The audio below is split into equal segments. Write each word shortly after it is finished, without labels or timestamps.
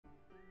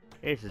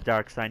It's the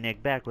Dark Side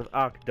Nick back with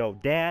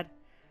Octodad.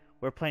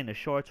 We're playing the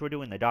shorts. We're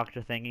doing the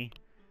doctor thingy.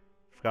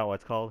 Forgot what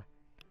it's called.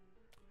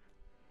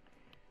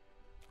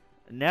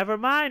 Never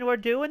mind, we're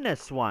doing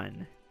this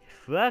one.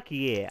 Fuck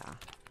yeah.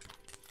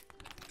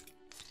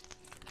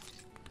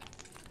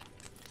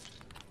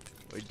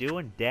 We're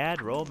doing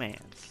Dad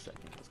Romance, I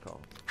think it's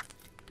called.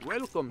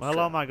 Welcome, Well,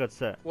 hello, sir. my good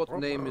sir. What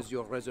name is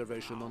your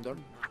reservation under?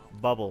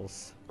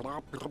 Bubbles.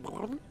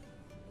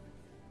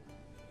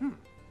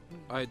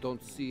 I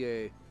don't see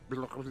a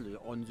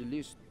on the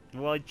list.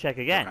 Well, check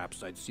again.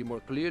 Perhaps I'd see more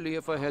clearly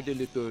if I had a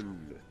little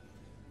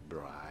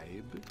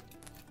bribe.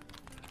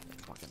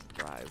 Fucking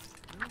bribes.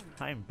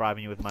 I'm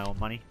bribing you with my own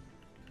money.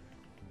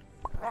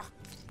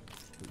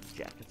 Whose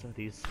jackets are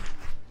these?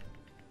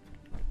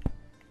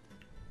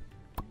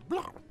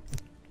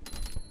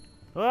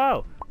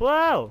 Whoa!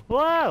 Whoa!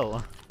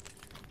 Whoa!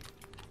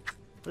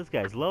 This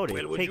guy's loaded.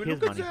 Well, would Take you his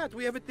look money. at that?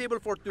 We have a table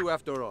for two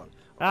after all.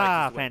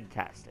 Ah, Right this way.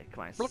 fantastic,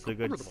 my so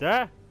good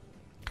sir.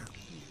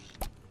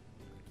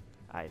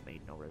 I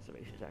made no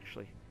reservations,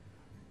 actually.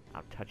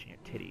 I'm touching your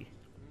titty.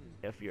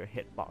 If your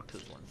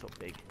hitboxes weren't so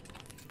big.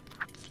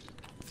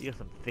 You have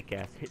some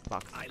thick-ass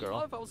hitboxes, girl. I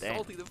love how Damn.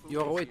 salty the food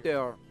Your is wait here.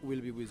 there will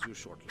be with you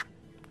shortly.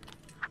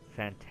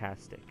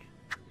 Fantastic.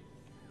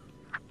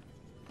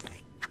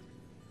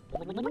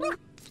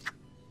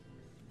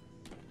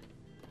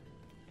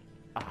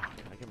 Ah,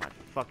 can I get my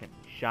fucking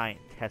giant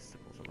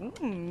testicles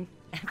around?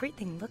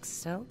 Everything looks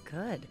so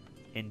good.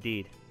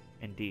 Indeed.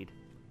 Indeed.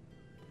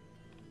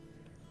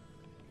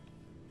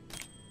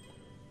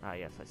 Ah,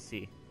 yes, I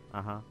see.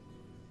 Uh-huh.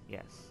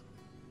 Yes.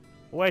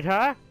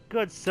 Waiter!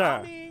 Good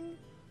sir!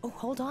 Oh,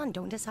 hold on,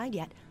 don't decide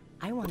yet.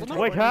 I want to try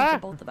Wait, ordering huh?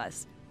 for both of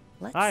us.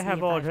 Let's I see have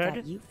if I've ordered.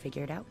 got you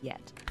figured out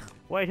yet.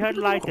 Waiter,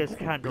 light this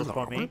candle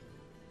for me.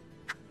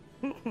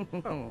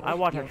 I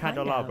want a You'll find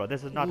candelabra. out.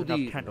 This is not Good enough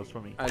evening. candles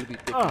for me. I'll be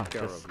taking Oh,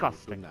 care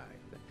disgusting. of you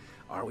tonight.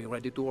 Are we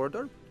ready to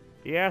order?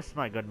 Yes,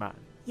 my good man.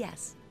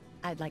 Yes,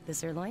 I'd like the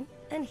sirloin,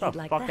 and he'd Oh,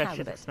 like fuck, the that shit's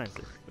halibut.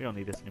 expensive. We don't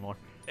need this anymore.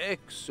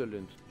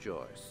 Excellent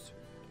choice.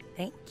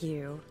 Thank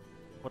you.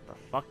 What the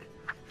fuck?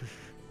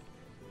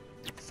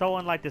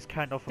 Someone light this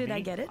candle for Did me. I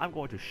get it? I'm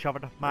going to shove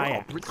it up my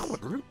ass.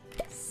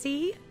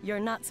 See? You're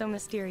not so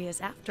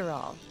mysterious after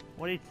all.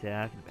 What are you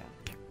talking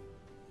about?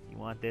 You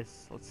want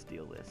this? Let's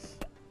steal this.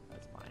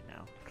 That's mine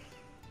now.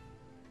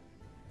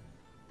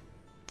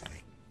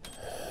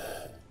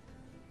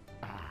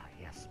 Ah,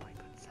 yes, my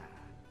good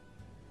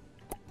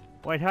sir.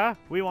 Waiter,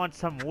 we want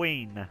some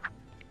wine.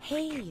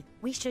 Hey,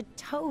 we should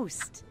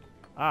toast.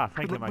 Ah,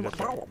 thank you, my good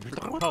sir.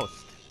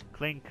 Toast.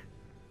 Clink.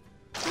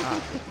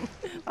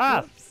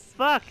 Ah,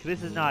 fuck!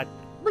 This is not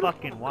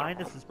fucking wine.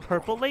 This is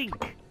purple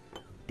ink.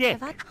 Dick.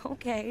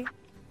 Okay,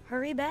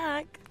 hurry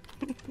back.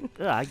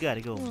 Ugh, I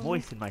gotta go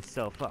moisten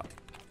myself up.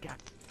 God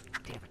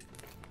damn it.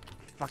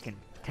 Fucking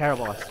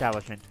terrible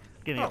establishment.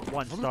 Give me a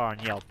 1 star on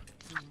Yelp.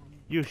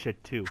 You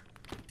should too.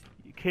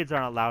 You kids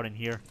aren't allowed in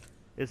here.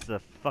 This is a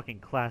fucking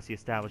classy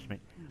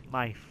establishment.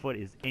 My foot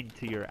is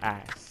into your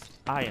ass.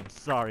 I am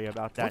sorry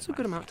about that. What's a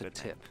good my amount to good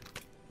man.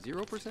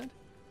 tip? 0%?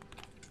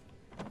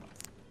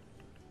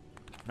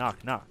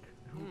 Knock, knock.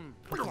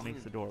 Who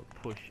makes the door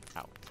push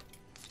out?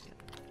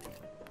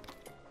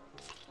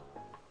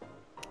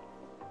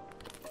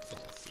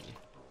 Let's see.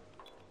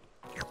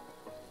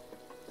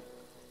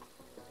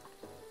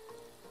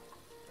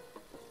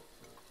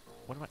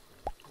 What am I?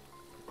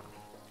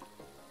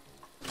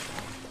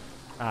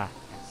 Ah,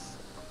 yes.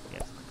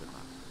 Yes, my good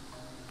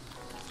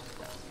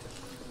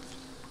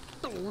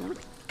man.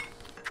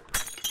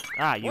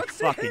 Ah, you What the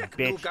fucking heck,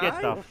 new bitch.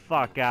 Get guy? the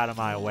fuck out of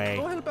my way.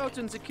 Go help out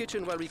in the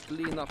kitchen while we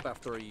clean up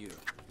after you.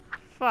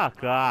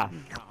 Fuck off.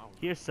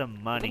 Here's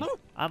some money.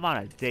 I'm on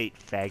a date,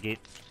 faggot.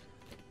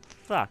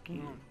 Fuck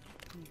you.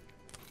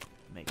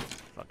 Making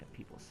fucking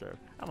people serve.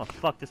 I'm gonna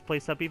fuck this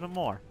place up even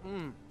more.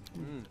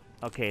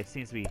 Okay, it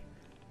seems to be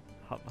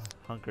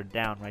hunkered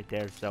down right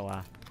there, so,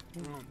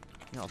 you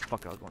know,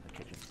 fuck, I'll go in the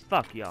kitchen.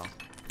 Fuck y'all.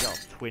 Y'all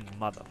twin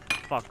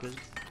motherfuckers.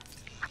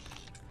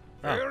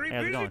 Oh, hey,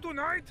 how's it going?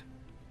 tonight?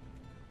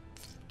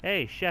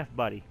 Hey, chef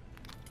buddy.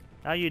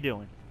 How you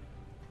doing?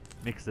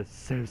 Mix the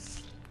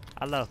sauce.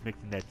 I love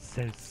mixing that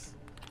sauce.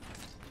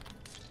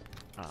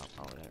 Oh,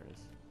 there it is.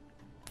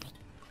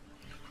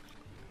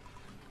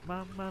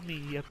 Mamma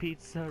mia,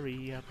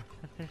 pizzeria.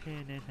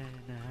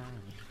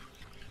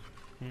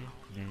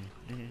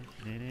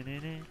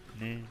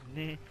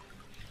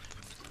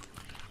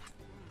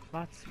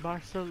 What's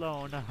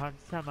Barcelona?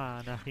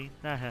 Hansamana.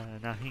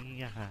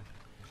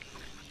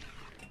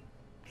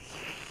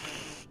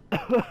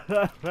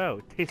 Oh,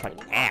 it tastes like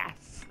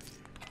ass.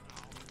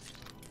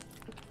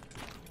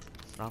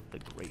 Stomp the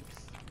grapes.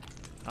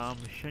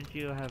 Shouldn't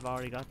you have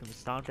already got them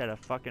stomped at a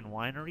fucking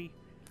winery?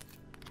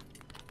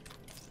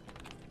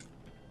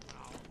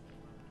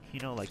 You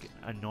know, like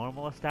a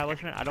normal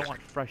establishment? I don't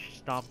want fresh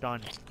stomped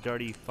on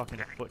dirty fucking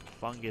foot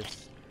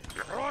fungus.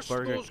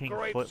 Burger King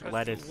foot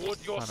lettuce,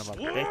 son of a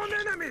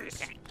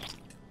bitch.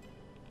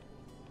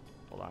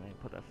 Hold on, I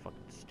didn't put that fucking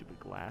stupid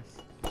glass.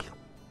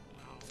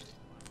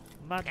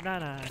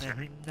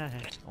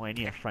 Oh, I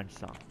need a French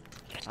song.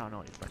 I don't know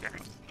what he's fucking.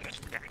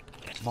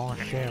 Mon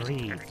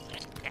chéri.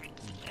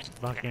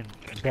 Fucking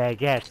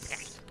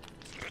baguettes.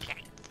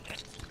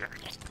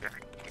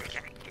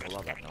 I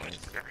love that noise.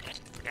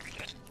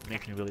 It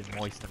makes me really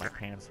moist in my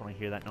pants when I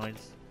hear that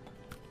noise.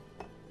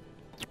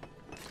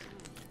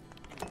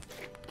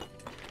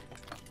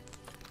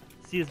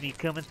 Excuse me,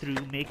 coming through,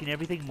 making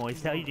everything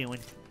moist. How you doing?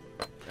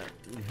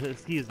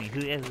 Excuse me, who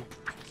is?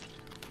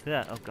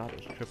 Oh god,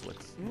 there's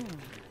triplets.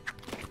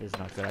 This is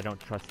not good. I don't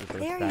trust this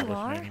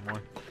establishment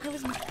anymore.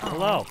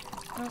 Hello,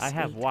 I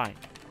have wine.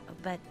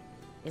 But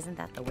isn't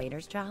that the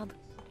waiter's job?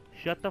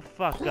 Shut the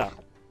fuck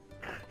up.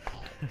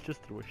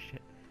 Just threw a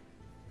shit.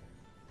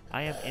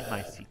 I am in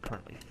my seat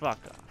currently. Fuck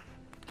off.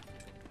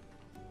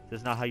 This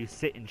is not how you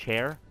sit in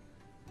chair.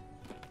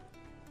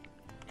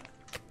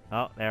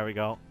 Oh, there we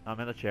go. I'm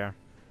in the chair.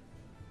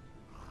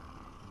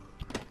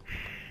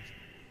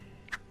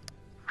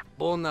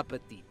 Bon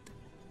appetit.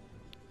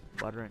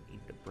 Butter and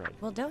eat the bread.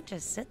 Well, don't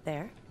just sit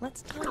there.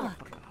 Let's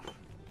talk.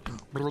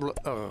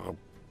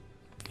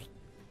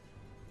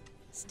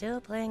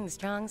 Still playing the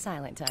strong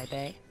silent type,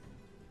 eh?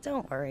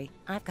 Don't worry,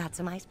 I've got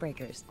some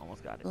icebreakers.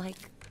 Almost got it. Like,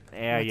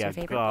 there what's you your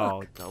favorite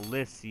go. book?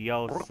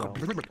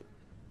 Delicioso.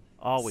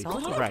 Always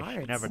Salty fresh,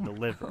 hearts. never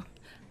delivered.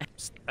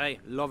 Hey,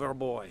 lover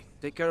boy.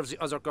 Take care of the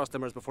other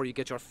customers before you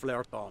get your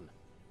flirt on.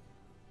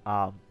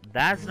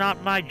 That's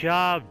not my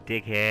job,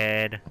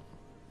 dickhead.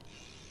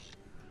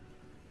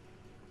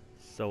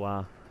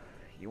 So,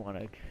 you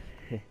wanna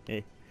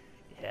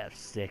have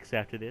sex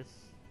after this?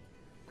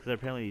 Because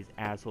apparently these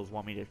assholes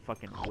want me to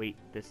fucking wait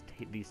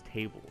these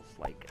tables.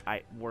 Like,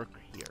 I work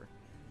here.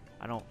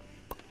 I don't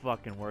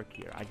fucking work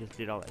here. I just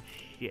did all that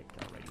shit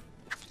already.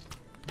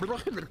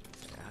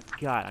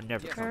 God, I'm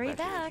never coming Hurry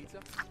back.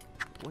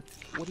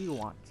 What do you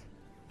want?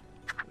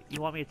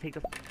 You want me to take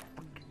the fucking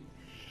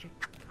shit?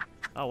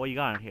 Oh, what you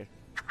got in here?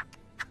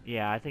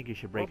 Yeah, I think you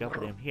should break up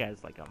with him. He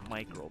has like a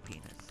micro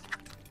penis.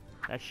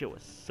 That shit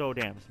was so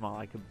damn small,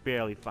 I could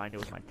barely find it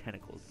with my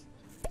tentacles.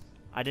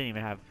 I didn't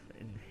even have...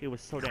 It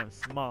was so damn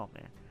small,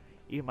 man.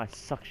 Even my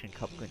suction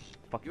cup couldn't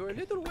fucking... You're a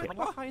little wet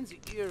behind the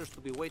ears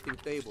to be waiting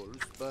tables,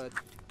 but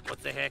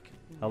what the heck?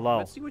 Hello.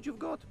 Let's see what you've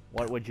got.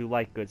 What would you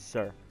like, good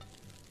sir?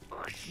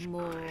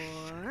 More.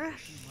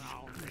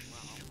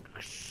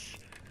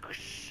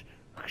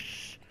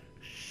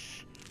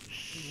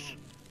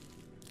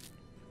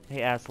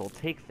 Hey, asshole,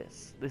 take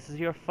this. This is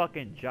your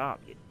fucking job,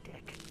 you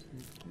dick.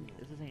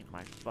 This ain't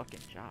my fucking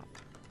job.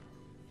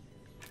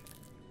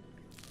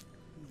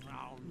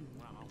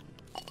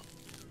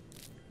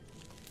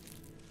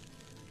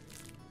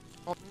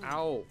 Oh,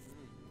 ow.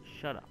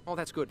 Shut up. Oh,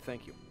 that's good,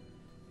 thank you.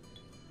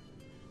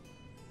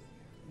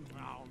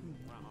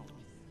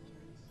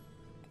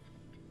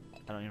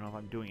 I don't even know if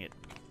I'm doing it.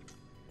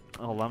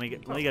 Oh, let me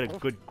get a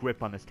good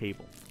grip on this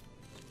table.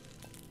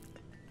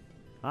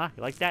 Huh?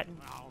 You like that?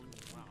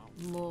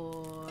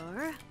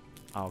 More.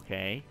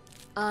 Okay.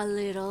 A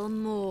little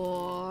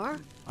more.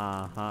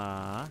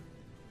 Uh-huh.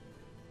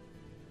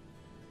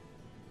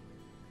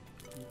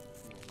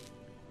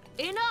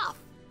 Enough!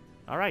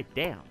 Alright,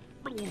 damn.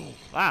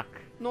 Fuck.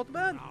 Not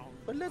bad.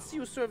 But let's see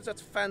you serve that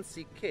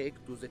fancy cake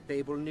to the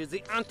table near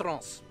the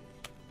entrance.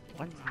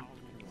 What?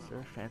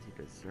 Sir, fancy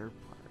dessert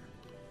platter.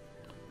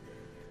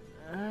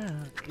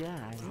 Oh,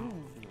 God.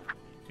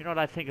 You know what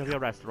I think of your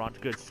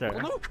restaurant, good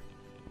sir?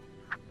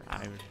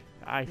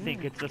 I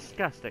think it's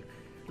disgusting.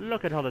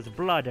 Look at all this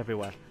blood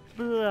everywhere.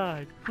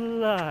 Blood,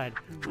 blood,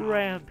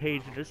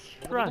 rampage and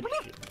destruction.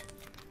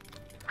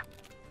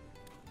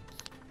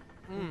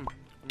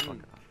 Fuck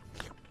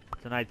off.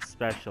 Tonight's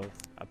special,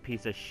 a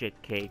piece of shit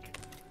cake.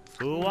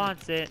 Who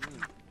wants it?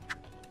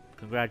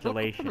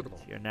 Congratulations,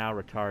 you're now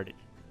retarded.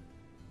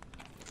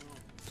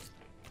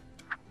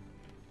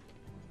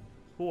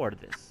 Who ordered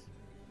this?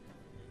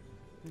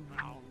 Did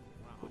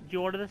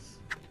you order this?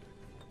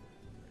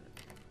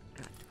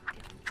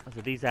 Was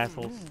it these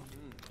assholes?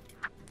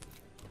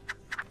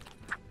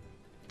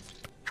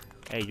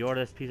 Hey, you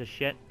order this piece of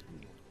shit?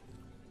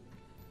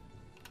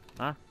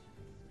 Huh?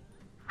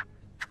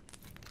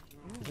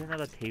 Is there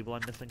another table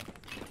I'm missing?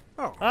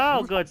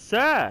 Oh, good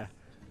sir!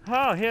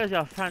 Oh, here's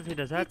your fancy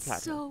dessert It's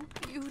platter. so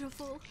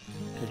beautiful.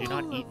 Could you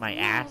not Full eat of my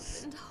love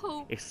ass? and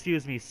hope.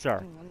 Excuse me,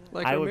 sir.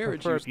 Like I our would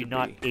marriage prefer used if you to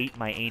not be. ate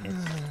my anus.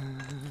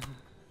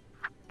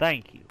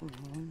 Thank you.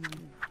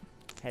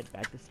 Head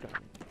back to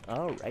Scarlet.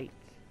 Alright.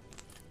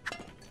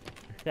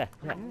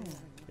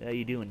 How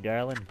you doing,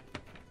 darling?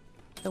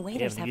 The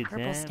waiters having a have good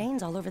purple time?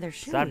 stains all over their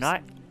shoes. So I'm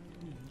not.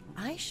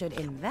 I should Get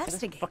this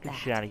investigate fucking that.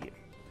 shit out of here.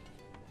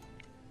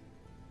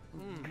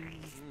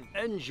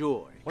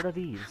 Enjoy. What are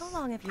these? How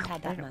long have you had I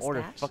that didn't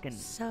order mustache? fucking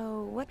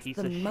So, what's piece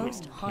the of shit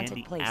most haunted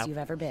candy place apple. you've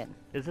ever been?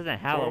 This isn't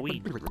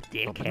Halloween,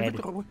 dickhead.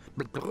 Fuck.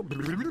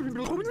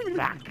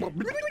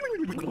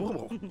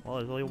 Well,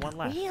 there's only one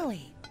left.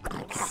 Really?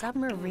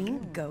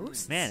 Submarine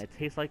ghosts? Man, it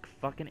tastes like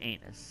fucking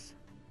anus.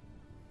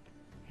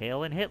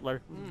 Hail and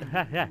Hitler.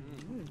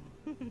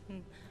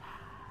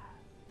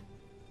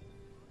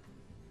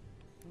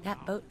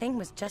 That boat thing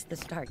was just the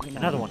start, you know.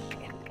 Another one.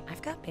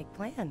 I've got big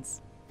plans.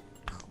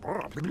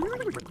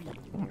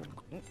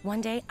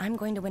 One day, I'm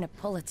going to win a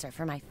Pulitzer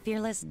for my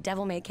fearless,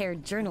 devil-may-care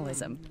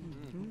journalism.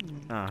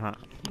 Uh-huh.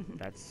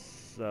 That's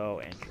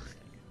so interesting.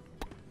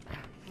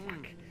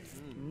 Fuck.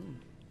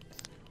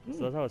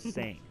 So as I was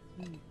saying,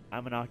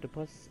 I'm an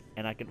octopus,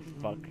 and I can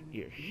fuck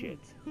your shit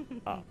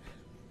up.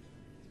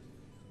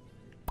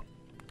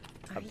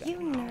 Are you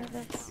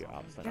nervous? You're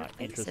obviously Your not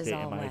face interested is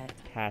all in my wet.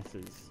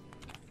 passes.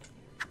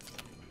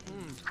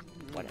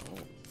 Whatever.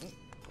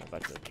 Go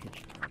back to the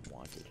kitchen. I'm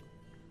wanted.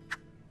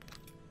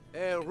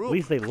 Rook, At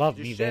least they love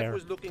the me chef there.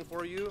 was looking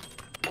for you.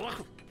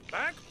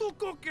 Back to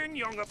cooking,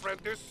 young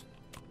apprentice.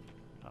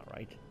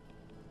 Alright.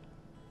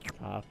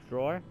 Top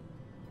drawer.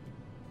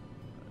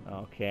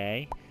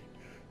 Okay.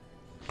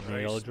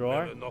 Middle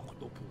drawer. An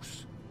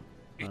octopus.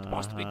 It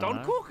must be done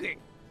Uh-huh. cooking.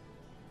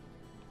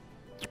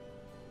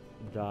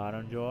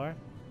 Bottom drawer.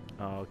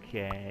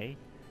 Okay.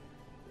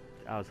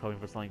 I was hoping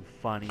for something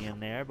funny in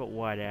there, but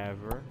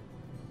whatever.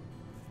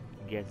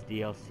 Guess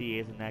DLC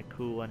isn't that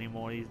cool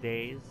anymore these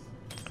days.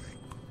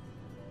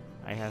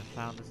 I have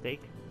found the steak.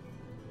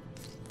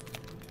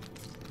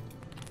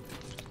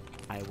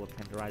 I will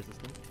tenderize the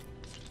steak.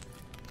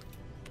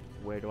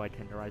 Where do I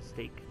tenderize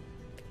steak?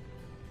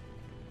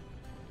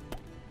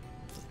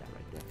 Put that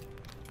right there.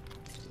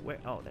 Where?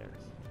 Oh, there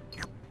it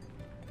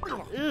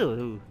is.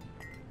 Ew.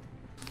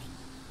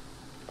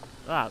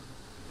 Ah,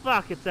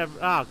 fuck!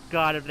 Oh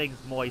god, everything's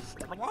moist.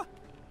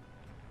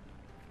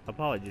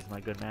 Apologies, my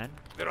good man.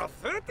 There are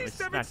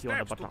 37 smack you on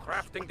the steps to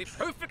buttocks. crafting the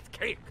perfect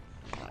cake.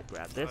 I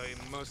grab this.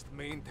 I must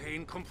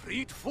maintain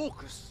complete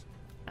focus.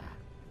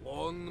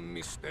 One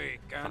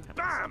mistake and Fuck,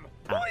 bam!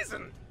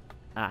 Poisoned!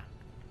 Ah.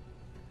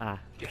 Ah.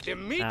 If the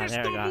meat Ah, is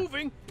there we still go.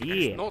 moving, Yeah.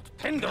 it's not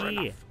tender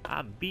Yeah, enough.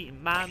 I'm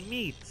beating my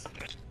meat.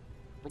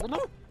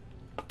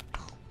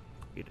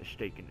 Get a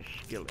steak in the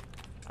skillet.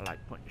 I like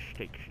putting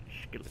steaks in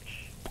skillets.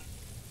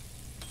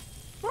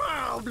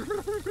 How's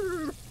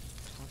the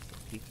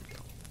pizza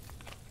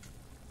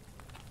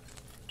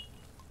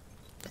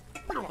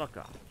go? Fuck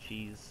off,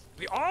 cheese.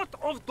 The art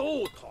of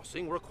dough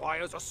tossing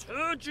requires a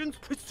surgeon's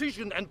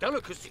precision and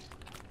delicacy.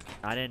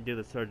 I didn't do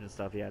the surgeon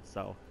stuff yet,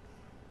 so.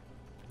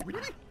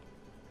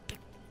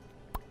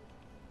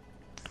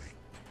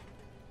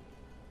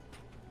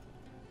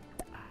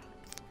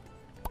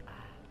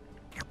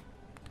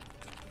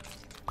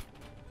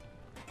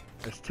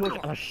 There's too much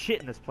other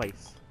shit in this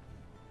place.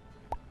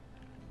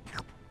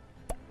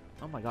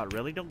 Oh my god,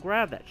 really? Don't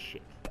grab that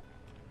shit.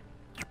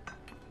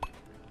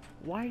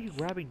 Why are you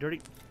grabbing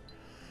dirty...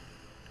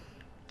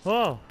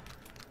 Oh!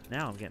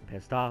 Now I'm getting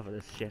pissed off at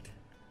this shit.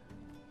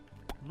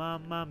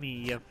 Mamma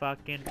mia,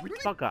 fucking...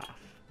 Fuck off.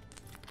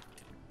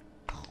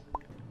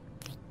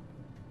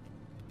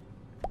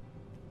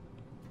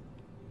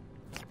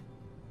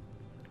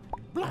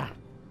 Ah.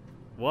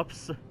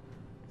 Whoops.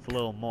 It's a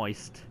little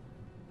moist.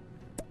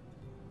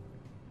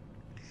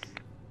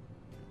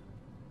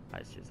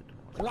 I seriously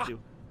don't know what to do.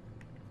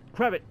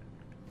 Grab it!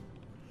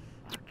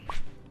 Fuck.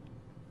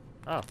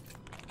 Oh.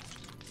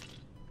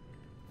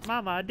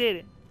 Mama, I did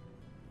it.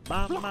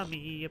 Mamma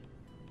mia.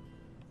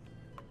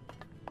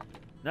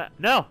 No,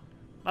 no!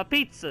 My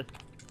pizza!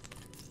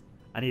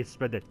 I need to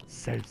spread the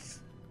sauce.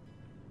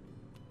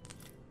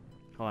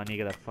 Hold on, I need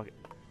to get that fucking...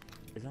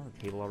 Is it on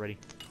the table already?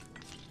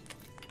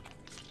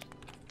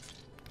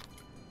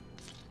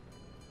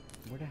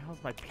 Where the hell's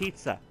my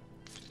pizza?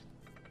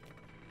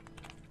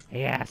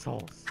 Hey,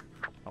 assholes!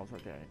 Oh, it's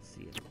right there. I didn't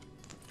see it.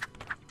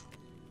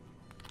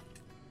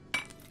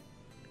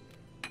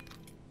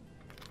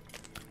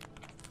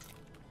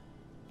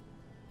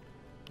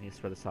 I need to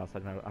spread the sauce.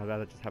 I'd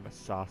rather just have a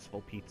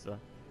sauceful pizza.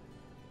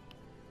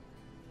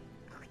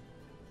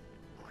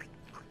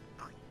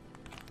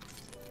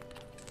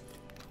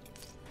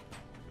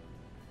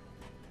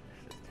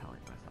 Just telling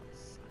myself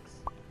this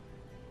sucks.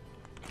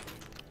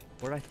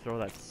 Where'd I throw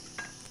that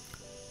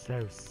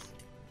sauce?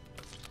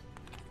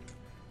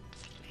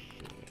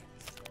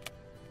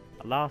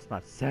 I lost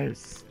my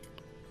sauce.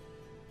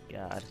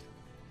 God.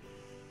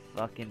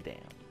 Fucking damn.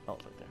 Oh,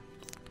 it's right there.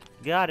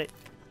 Got it.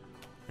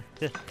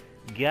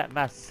 Got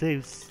my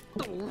sauce.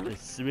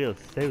 There's real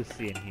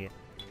saucy in here.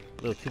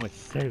 A little too much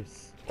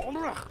sauce.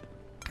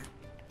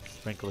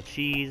 Sprinkle of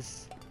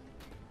cheese.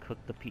 Cook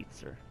the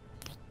pizza.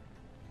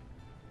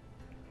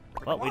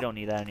 Well, we don't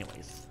need that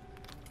anyways.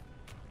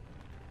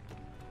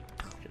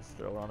 Just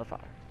throw it on the fire.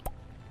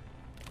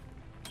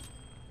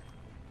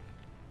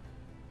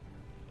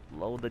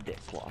 Load the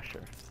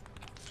dishwasher.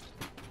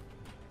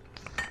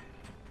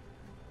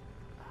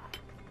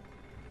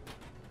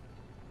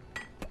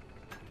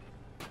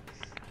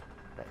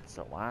 That's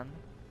a 1.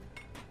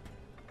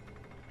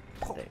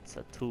 That's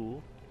a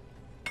 2.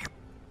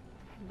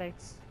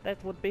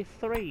 That would be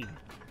 3.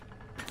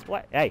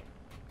 What? Hey!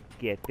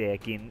 Get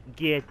back in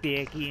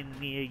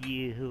there,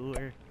 you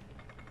whore.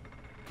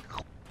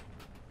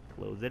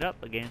 Close it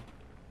up again.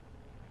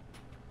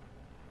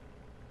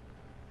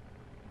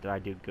 Did I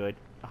do good?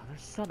 Oh,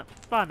 there's son of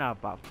fun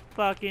about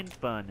fucking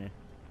fun.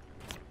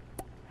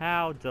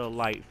 How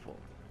delightful.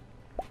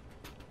 Oh,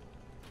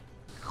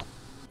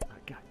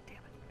 God damn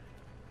it.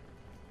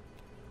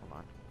 Hold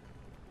on.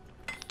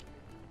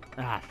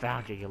 Ah, I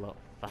found you, you little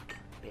fucking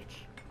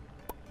bitch.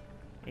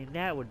 And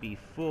that would be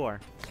for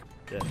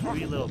the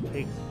 3 little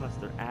pigs plus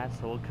their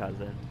asshole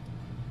cousin.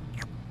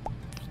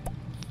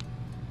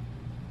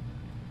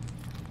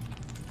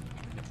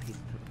 A piece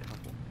to the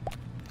couple.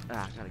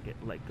 Ah, I gotta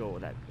let go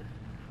of that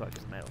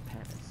fucking metal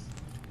penis.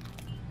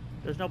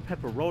 There's no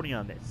pepperoni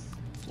on this.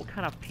 What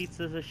kind of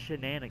pizza is this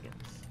shenanigans?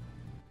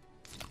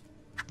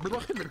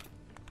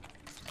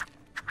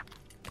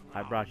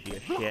 I brought you a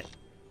shit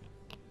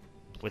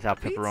without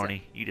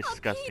pepperoni. You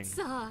disgusting.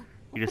 Pizza.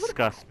 You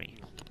disgust me.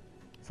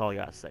 That's all I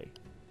gotta say.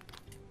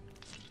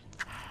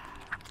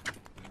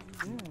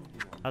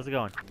 How's it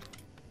going?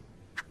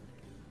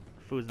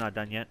 Food's not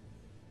done yet.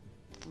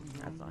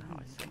 That's not how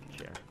I sit in the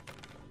chair.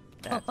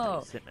 That's how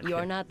you sit in the You're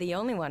chair. not the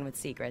only one with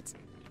secrets.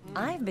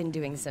 I've been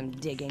doing some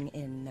digging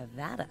in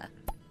Nevada.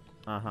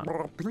 Uh-huh.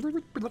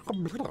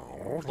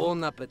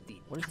 Bon appetit.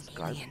 What is this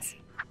garbage? Millions.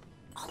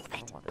 All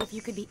of it. If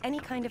you could be any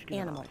kind of Get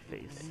out of animal. my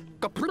face.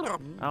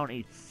 I don't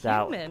eat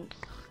salad. Human.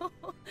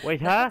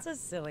 Wait, huh? That's a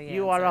silly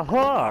You are a answer.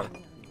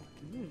 whore!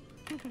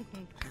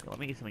 Let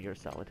me get some of your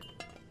salad.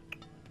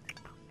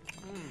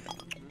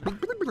 Oh,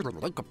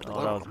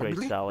 that was great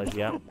salad,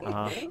 yeah.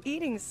 Uh-huh.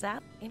 Eating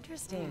sap?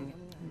 Interesting.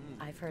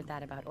 I've heard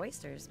that about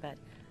oysters, but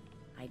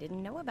I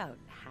didn't know about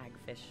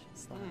hagfish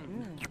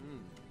slime.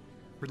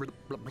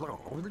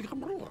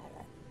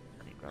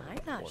 I'm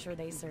not sure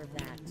they serve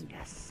that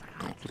Yes.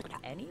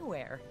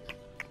 anywhere.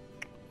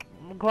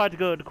 Quite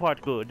good,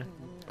 quite good.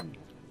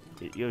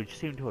 You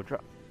seem to have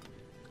dropped.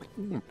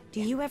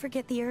 Do you ever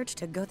get the urge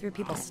to go through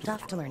people's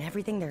stuff to learn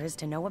everything there is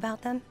to know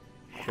about them?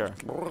 Sure.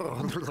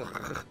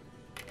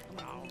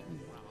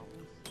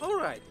 All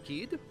right,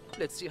 kid.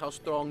 Let's see how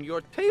strong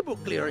your table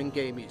clearing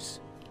game is.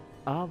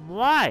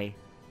 Why?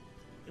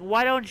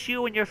 Why don't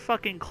you and your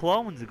fucking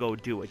clones go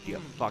do it, you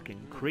fucking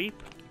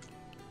creep?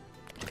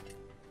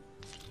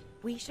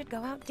 We should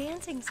go out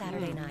dancing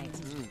Saturday night.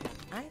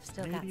 I've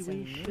still got Maybe some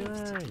we moves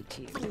to should.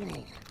 teach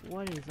you.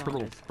 What is on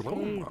this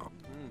table?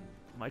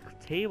 My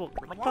table?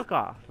 Fuck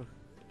off.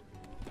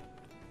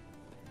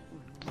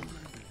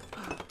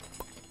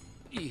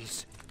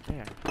 Is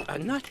There. a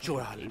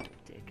natural. Table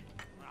dick.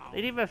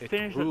 They didn't even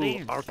finish it. true They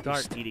didn't artist.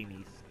 start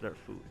eating their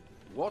food.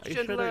 Watch Are you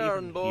and sure they're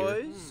learn, even here?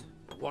 boys.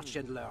 Watch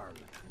and learn.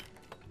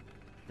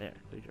 There.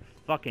 Clean your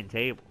fucking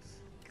tables.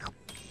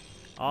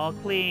 All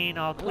clean,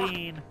 all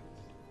clean.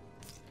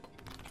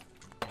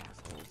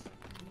 Assholes.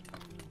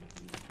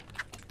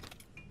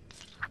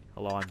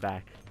 Hello, I'm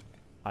back.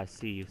 I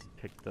see you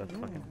picked the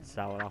fucking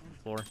salad off the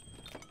floor.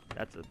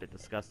 That's a bit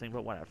disgusting,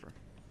 but whatever.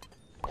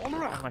 On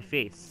my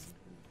face.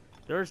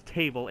 There's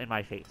table in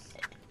my face.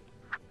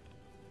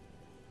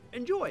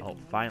 Enjoy. Oh,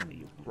 finally,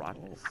 you brought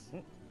this.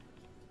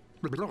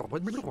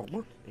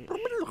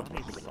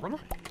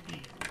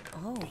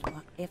 Oh,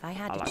 well, if I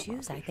had I to like my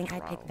choose, I fish think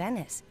I'd pick roe.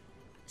 Venice.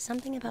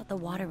 Something about the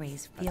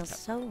waterways feels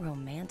so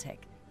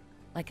romantic.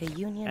 Like a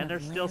union And of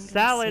there's still land and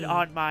salad sea.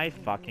 on my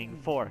fucking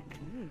fork.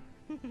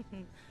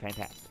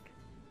 Fantastic.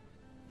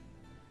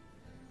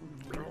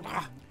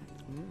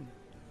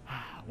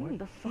 Where'd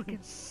the fucking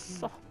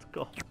salt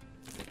go?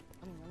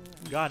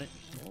 Got it.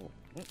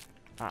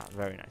 Ah,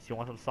 very nice. You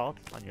want some salt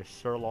on your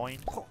sirloin?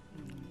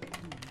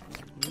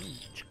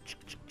 This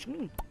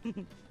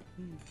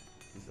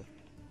is a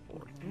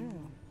fork.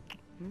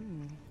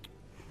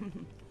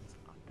 It's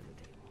under the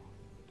table.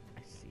 I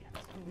see it.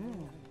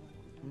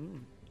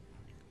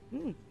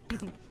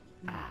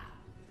 Ah,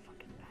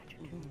 fucking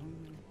magic.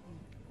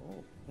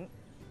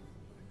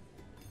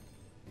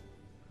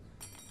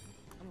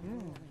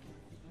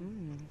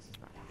 This is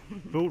not how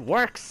food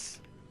works!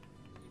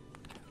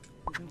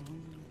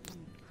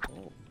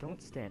 Oh,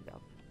 don't stand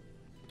up.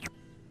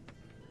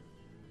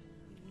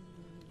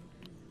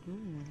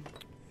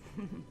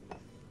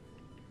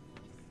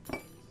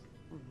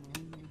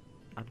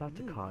 I'm about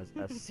to cause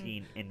a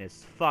scene in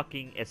this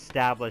fucking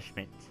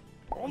establishment.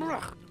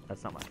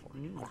 That's not my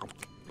fork.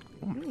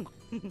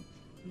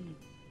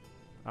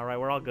 Alright,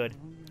 we're all good.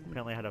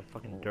 Apparently I had a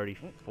fucking dirty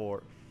fork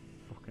floor.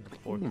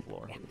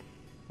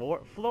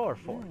 Fork.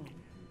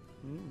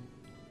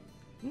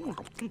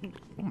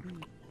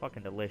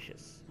 Fucking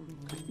delicious.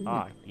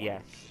 Ah,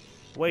 yes.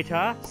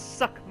 Waiter,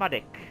 suck my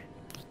dick.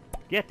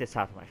 Get this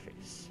out of my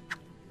face.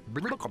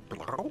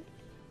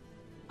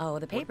 Oh,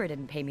 the paper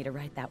didn't pay me to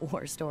write that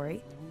war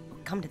story.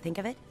 Come to think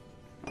of it,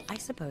 I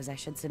suppose I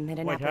should submit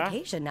an Waiter,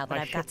 application now that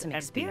my I've got shit's some empty.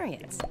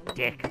 experience.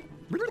 Dick. Shit,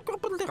 I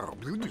don't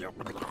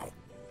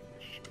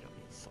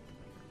need salt.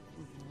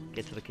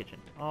 Get to the kitchen.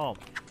 Oh,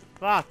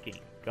 fucking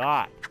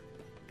God.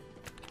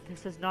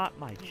 This is not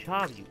my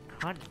job, you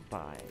cunt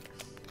bags.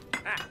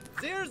 Ah,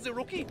 there's the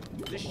rookie.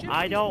 The ship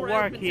I is don't for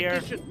work admin's here.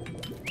 edition.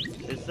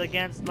 This is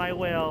against my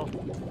will.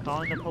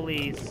 Calling the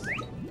police.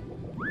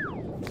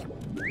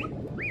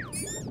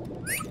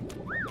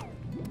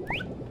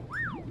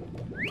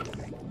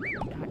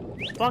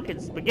 God, fucking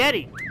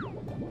spaghetti!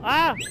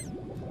 Oh!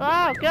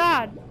 Oh,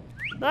 God!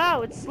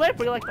 Oh, it's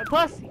slippery like my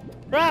pussy!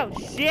 Oh,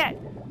 shit!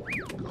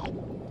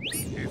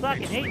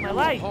 Fucking hate my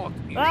life! Hot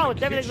in Oh,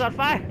 the everything's kitchen. on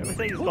fire!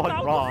 Everything's Put going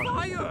out wrong! the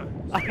fire!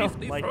 I don't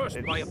Safety like first,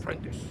 this. my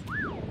apprentice.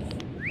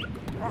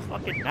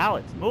 Fucking now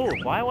let's move.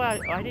 Why I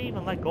didn't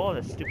even let go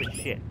of this stupid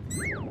shit.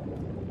 Oh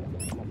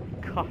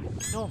my god,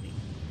 kill me.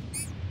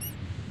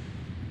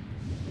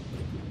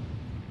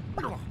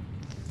 Oh,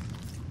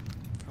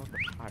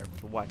 the fire.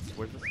 What?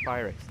 Where's this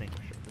fire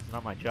extinguisher? This is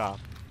not my job.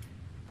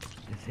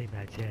 This ain't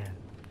my jam.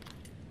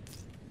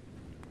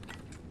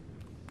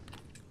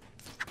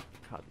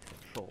 God, these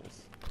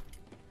controls.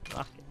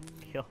 Fucking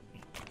kill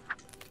me.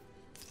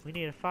 We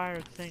need a fire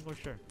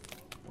extinguisher.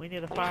 We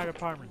need a fire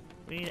department.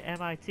 We need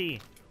MIT.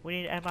 We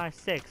need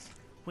MI6.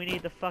 We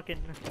need the fucking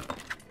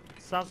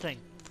something.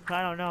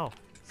 I don't know.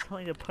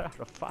 Something to put out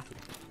a fire.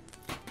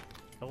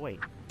 Oh wait.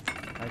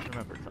 I just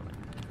remembered something.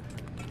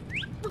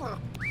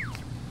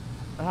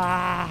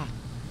 Ah!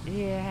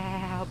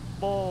 Yeah,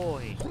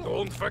 boy!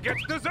 Don't forget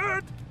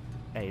dessert!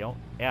 Hey, don't.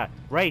 Yeah,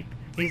 rape!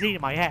 He's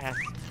eating my ass!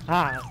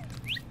 Ah!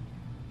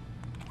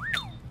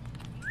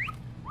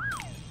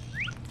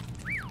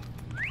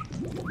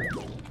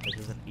 This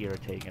isn't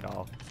irritating at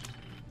all.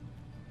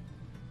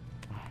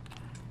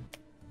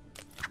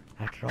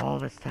 After all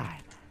this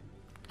time,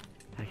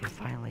 I can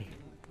finally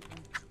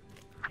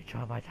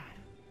enjoy my time.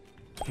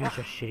 Here's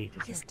your shitty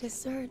dessert. This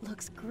dessert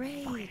looks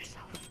great. Fuck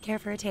yourself. Care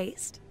for a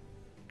taste?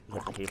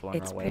 There's a table on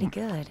It's our way. pretty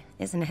good,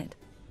 isn't it?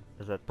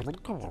 There's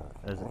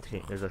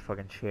a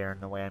fucking chair in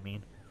the way, I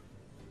mean.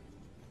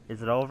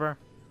 Is it over?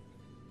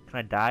 Can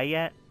I die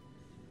yet?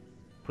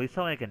 Please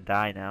tell me I can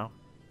die now.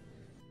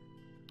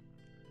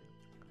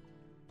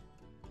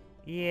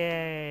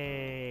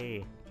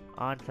 Yay!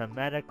 On to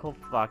medical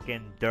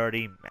fucking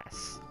dirty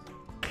mess.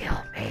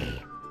 Kill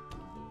me.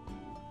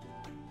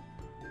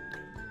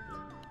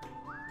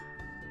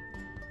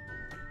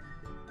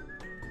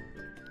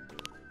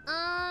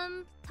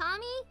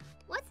 Tommy,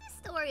 what's this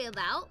story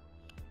about?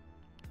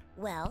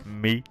 Well,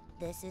 Me?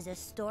 this is a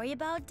story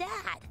about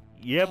Dad.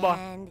 Yeah, boy.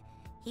 And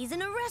he's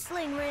in a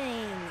wrestling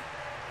ring.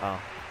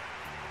 Oh.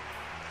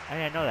 I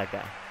didn't know that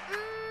guy.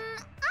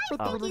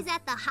 I think he's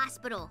at the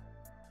hospital.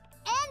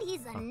 And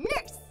he's a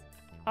nurse.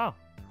 Oh.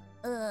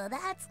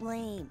 That's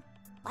lame.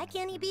 Why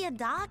can't he be a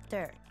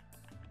doctor?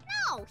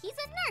 No, he's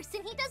a nurse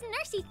and he does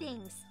nursey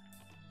things.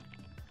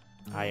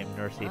 I am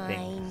nursey Fine.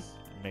 things.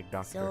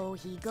 McDoctor. So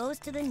he goes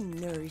to the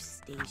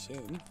nurse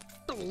station.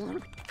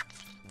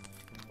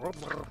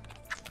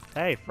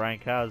 Hey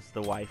Frank, how's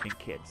the wife and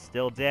kids?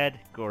 Still dead?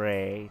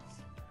 Great.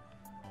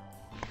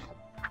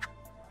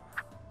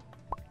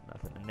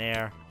 Nothing in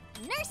there.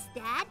 Nurse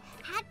Dad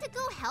had to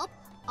go help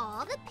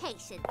all the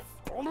patients.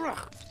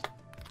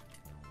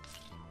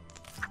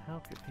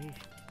 Help your patient.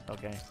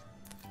 Okay.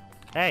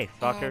 Hey,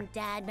 fucker. And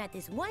Dad met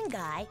this one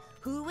guy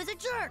who was a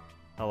jerk.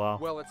 Hello.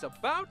 Well, it's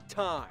about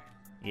time.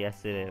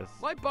 Yes, it is.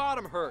 My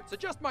bottom hurts.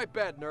 Adjust my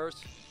bed,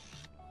 nurse.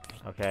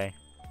 Okay.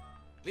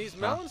 These Huh?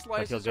 melon I feel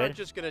slices good? aren't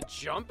just gonna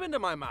jump into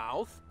my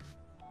mouth.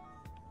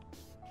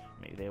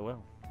 Maybe they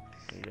will.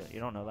 You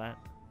don't know that.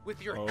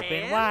 With your Open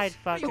hands? wide,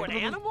 Are you fucker. an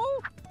animal?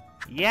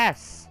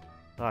 Yes!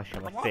 Gosh,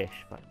 I'm a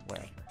fish, but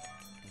whatever.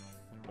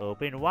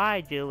 Open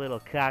wide, you little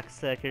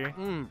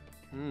cocksucker.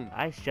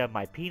 I shove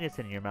my penis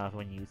in your mouth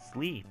when you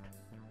sleep.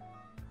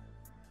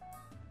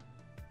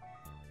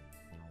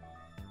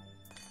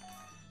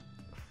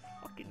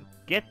 Fucking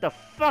get the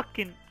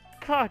fucking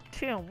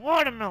goddamn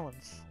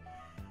watermelons!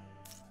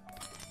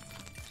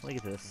 Let me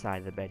get to the side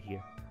of the bed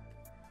here.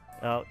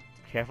 Oh,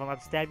 careful not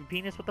to stab your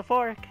penis with the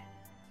fork.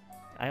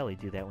 I only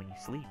do that when you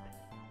sleep.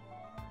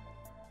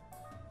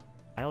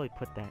 I only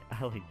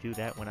do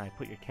that when I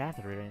put your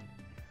catheter in.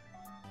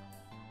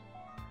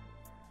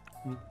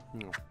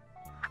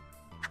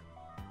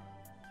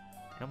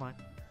 Come on.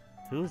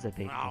 Who's a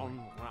big boy?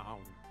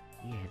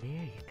 Yeah, there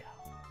you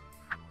go.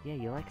 Yeah,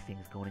 you like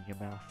things going in your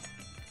mouth.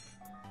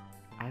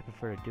 I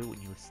prefer to do it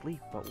when you asleep,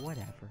 but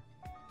whatever.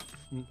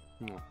 Oh,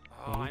 There you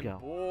I'm go.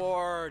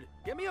 bored.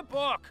 Give me a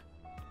book.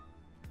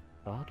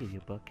 I'll give you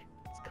a book.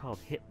 It's called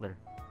Hitler.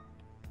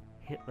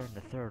 Hitler and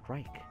the Third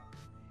Reich.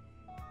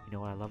 You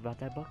know what I love about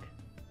that book?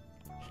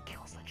 He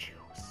kills the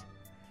Jews.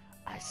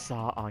 I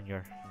saw on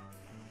your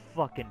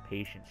fucking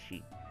patient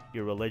sheet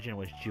your religion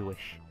was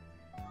Jewish.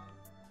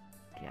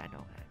 Yeah, I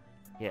know that.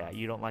 Yeah,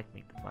 you don't like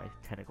my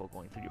tentacle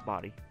going through your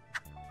body.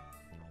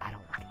 I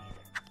don't like it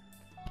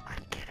either.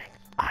 I'm kidding.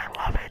 I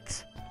love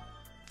it.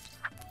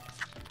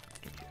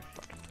 Get you a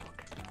fucking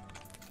book.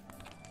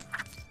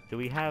 Do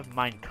we have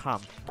Mein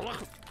Kampf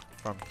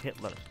from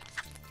Hitler?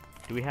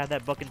 Do we have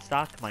that book in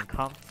stock? Mein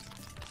Kampf?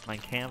 Mein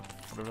Kampf?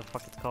 Whatever the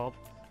fuck it's called.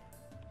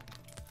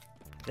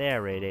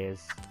 There it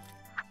is.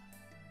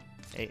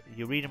 Hey,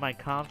 you reading Mein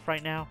Kampf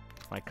right now?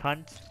 My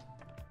cunt?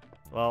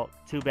 Well,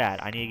 too bad.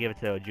 I need to give it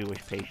to a Jewish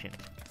patient.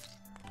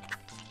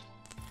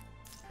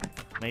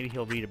 Maybe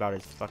he'll read about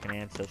his fucking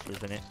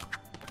ancestors in it.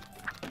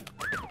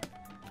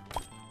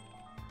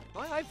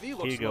 My IV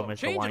looks Here you go, low. Mr.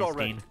 Change it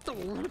already.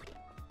 Weinstein.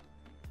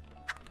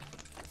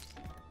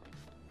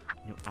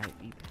 New IV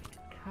patient.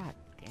 God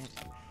damn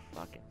you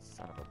fucking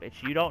son of a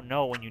bitch. You don't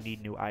know when you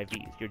need new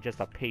IVs. You're just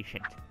a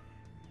patient.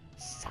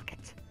 Suck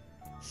it.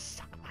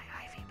 Suck my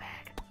IV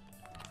bag.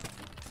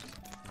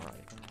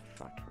 Alright,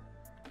 fuck.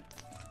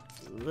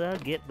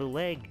 get the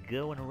leg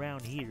going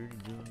around here,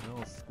 doing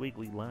all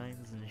squiggly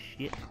lines and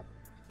shit.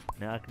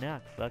 Knock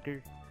knock,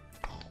 fucker.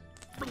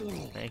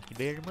 Thank you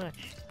very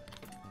much.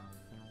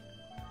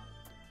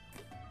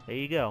 There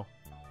you go.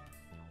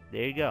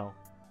 There you go.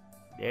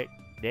 There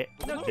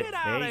Now get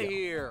out of you go.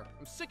 here!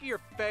 I'm sick of your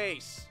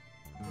face.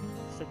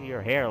 Look at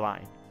your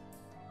hairline.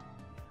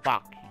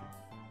 Fuck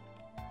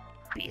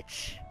you.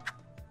 Bitch.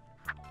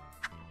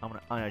 I'm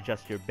gonna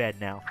unadjust your bed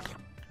now.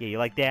 Yeah, you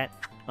like that?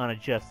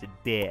 Unadjusted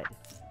bed.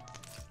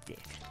 Dick.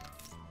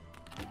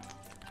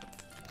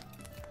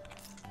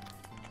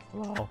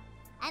 Hello.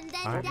 And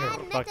then I'm your Dad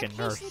met a fucking patient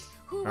nurse.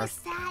 who was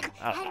sad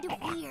and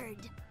Ah. weird.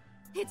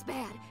 It's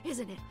bad,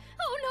 isn't it?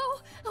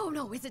 Oh no! Oh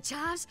no, is it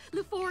chives?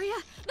 Euphoria?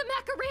 The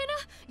Macarena?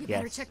 You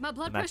better Yes, check my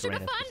blood the pressure to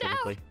Macarena find out.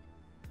 specifically.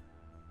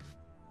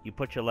 You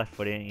put your left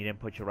foot in, you didn't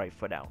put your right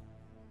foot out.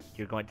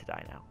 You're going to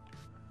die now.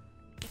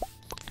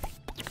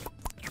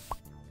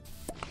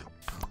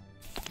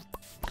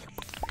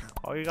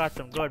 Oh, you got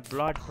some good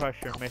blood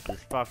pressure, Mrs.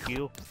 Fuck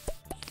you.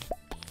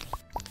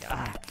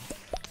 Ah.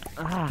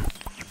 Ah.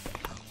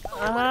 Oh,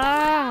 Ah.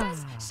 my eyes!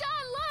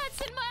 Shine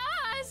lights in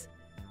my eyes!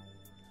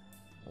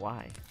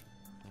 Why?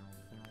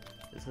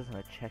 This isn't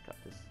a checkup.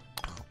 This.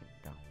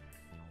 No.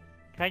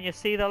 Can you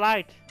see the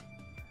light?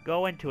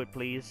 Go into it,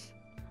 please.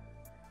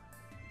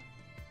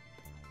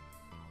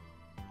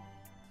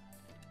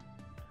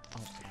 Oh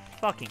my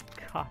fucking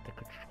god, the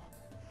control.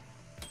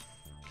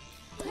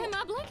 Am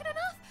I blinking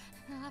enough?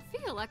 I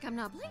feel like I'm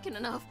not blinking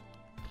enough.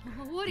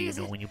 What Do you is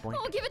know it? when you blink?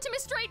 Oh, give it to me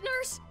straight,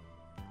 nurse!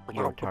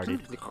 You're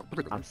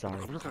retarded. I'm sorry.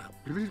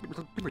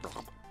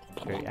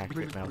 Very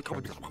accurate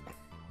medical terms.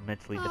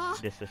 Mentally Can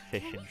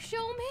deficient. you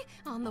show me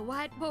on the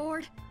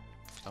whiteboard?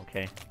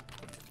 Okay.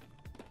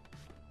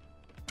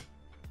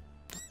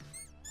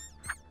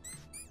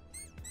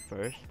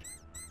 First.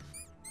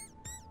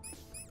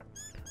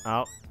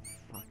 Oh,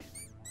 fuck.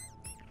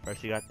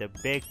 First you got the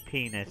big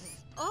penis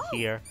Oh,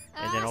 here,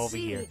 and then I over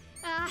see. here,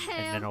 I and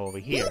have then over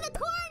here.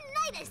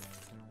 Unicornitis!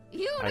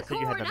 I said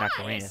you had the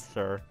Macarena, unicornitis.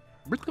 sir.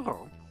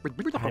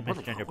 I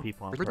misgender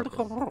people on purpose.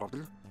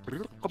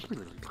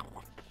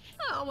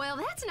 Oh, well,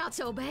 that's not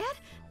so bad.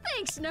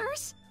 Thanks,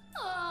 nurse.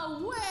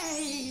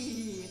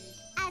 Away!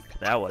 As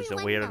That wasn't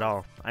everyone weird at knows,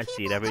 all. I see it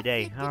people every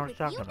day. afflicted I don't with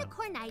talk about.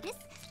 unicornitis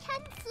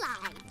can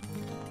fly.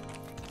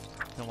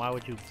 Then why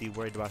would you be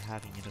worried about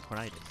having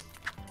unicornitis?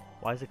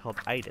 Why is it called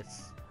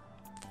itis?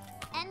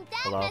 And Dad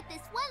Hello? met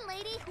this one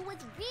lady who was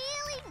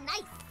really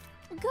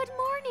nice. Good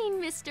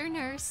morning, Mr.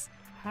 Nurse.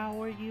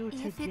 How are you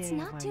today, If it's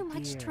not my too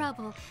much dear?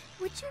 trouble,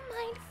 would you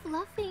mind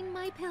fluffing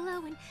my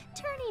pillow and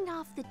turning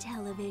off the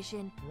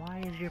television? Why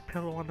is your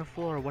pillow on the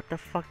floor? What the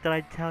fuck did I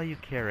tell you,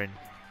 Karen?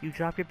 You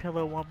drop your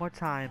pillow one more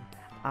time,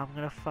 I'm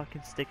gonna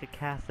fucking stick a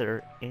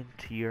catheter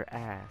into your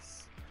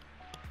ass.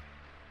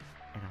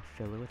 And I'll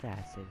fill it with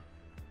acid.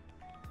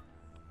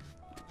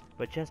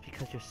 But just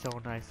because you're so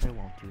nice, I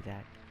won't do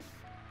that.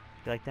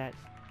 You like that?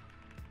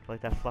 You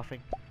like that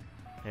fluffing?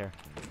 There.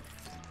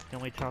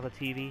 Can we turn off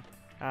the TV?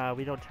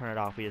 We don't turn it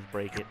off, we just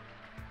break it.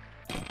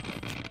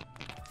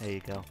 There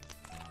you go.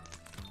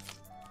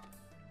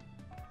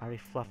 I already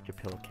fluffed your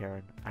pillow,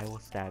 Karen. I will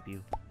stab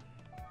you.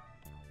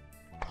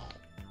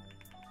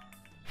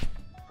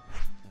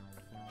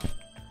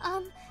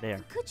 There.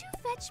 Could you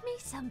fetch me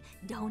some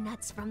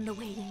donuts from the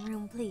waiting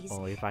room, please?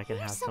 Only if I can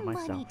have Here's some some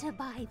money myself. to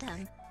buy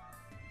them.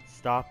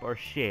 Stop or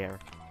share.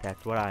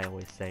 That's what I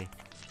always say.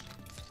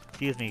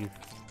 Excuse me,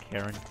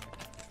 Karen.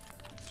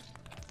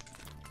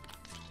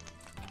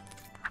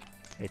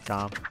 Hey,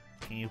 Tom.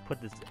 Can you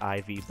put this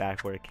IV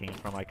back where it came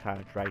from? I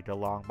kind of dragged it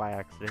along by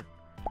accident.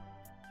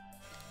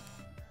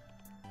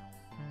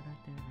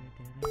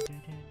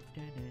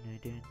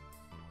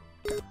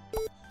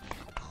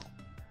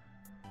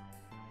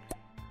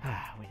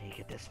 We need to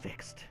get this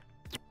fixed.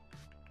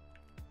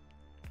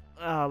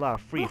 A lot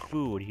of free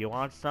food. You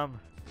want some?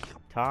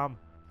 Tom?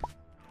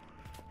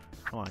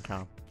 Come on,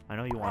 Tom. I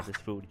know you want this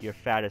food. You're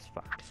fat as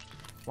fuck.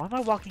 Why am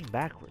I walking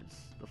backwards?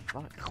 The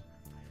fuck?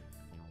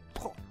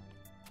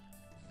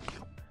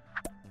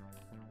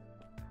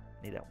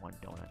 Need that one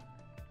donut.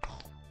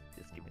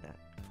 Just give me that.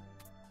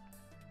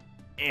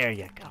 There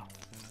you go.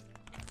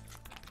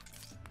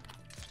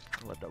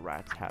 Let the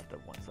rats have the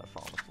ones that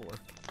fall on the floor.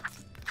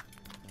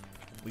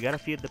 We gotta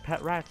feed the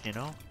pet rats, you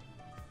know?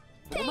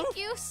 Thank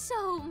you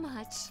so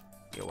much.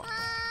 You're welcome.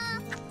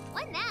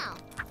 What now?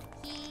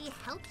 He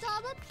helped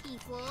all the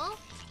people.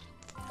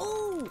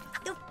 Oh,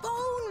 the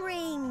phone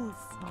rings.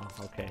 Oh,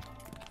 okay.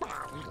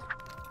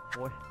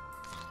 What?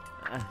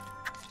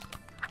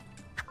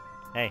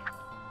 Hey.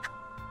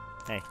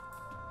 Hey.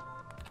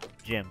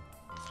 Jim.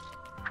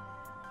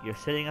 You're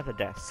sitting at the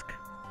desk.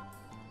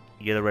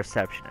 You're the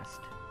receptionist.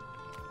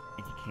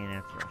 And you can't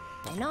answer a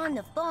phone. And on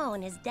the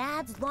phone is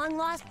Dad's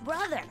long-lost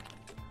brother.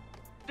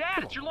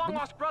 Dad, it's your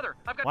long-lost brother.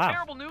 I've got Wow.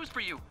 terrible news for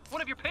you.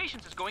 One of your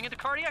patients is going into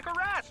cardiac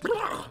arrest.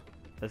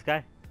 This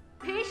guy?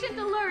 Patient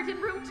alert in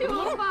room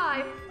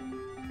 205.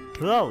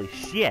 Holy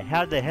shit,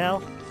 how the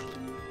hell?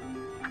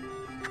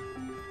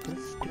 Get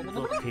this stupid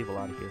little table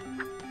out of here.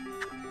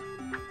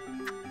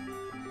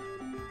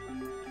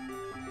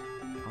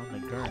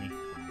 gurney.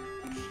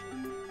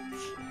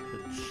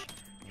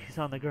 He's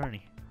on the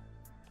gurney.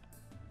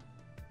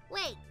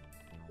 Wait,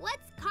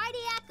 what's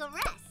cardiac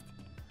arrest?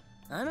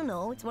 I don't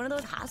know. It's one of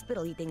those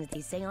hospital-y things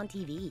they say on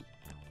TV.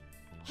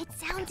 It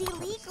sounds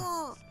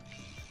illegal.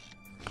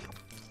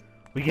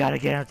 We gotta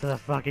get him to the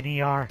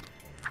fucking ER.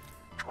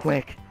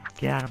 Quick,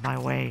 get out of my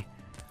way.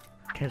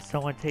 Can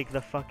someone take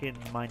the fucking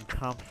Mein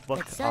Kampf book But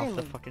off the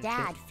suddenly, fucking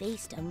Dad shit?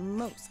 faced a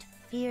most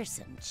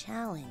fearsome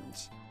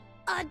challenge.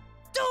 A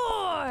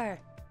door!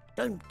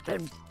 Dun,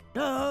 dun,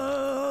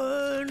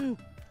 dun!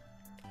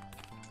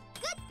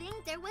 Good thing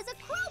there was a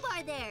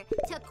crowbar there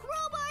to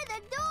crowbar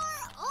the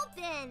door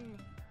open.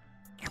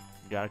 You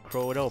gotta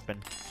crow it open.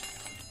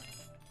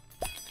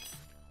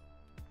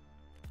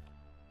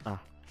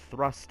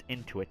 Thrust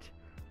into it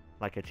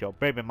like it's your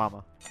baby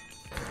mama.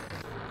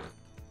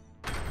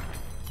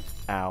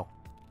 Ow.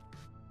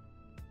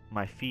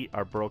 My feet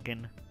are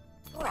broken.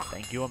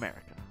 Thank you,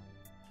 America.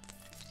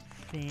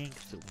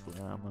 Thanks,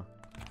 Oklahoma.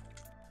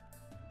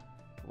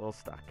 A little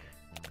stuck.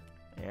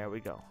 There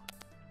we go.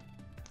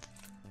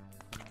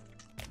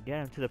 Get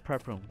him to the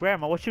prep room.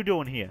 Grandma, what you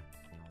doing here?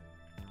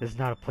 This is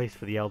not a place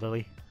for the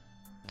elderly.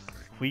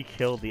 We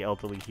killed the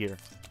elderly here.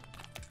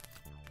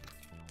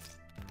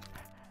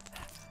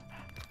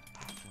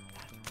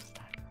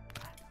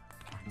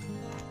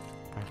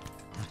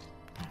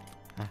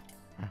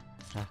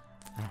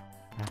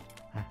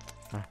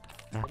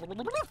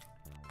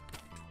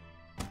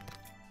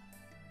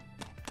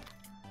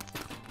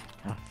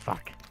 Oh,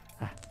 fuck.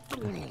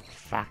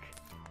 Fuck.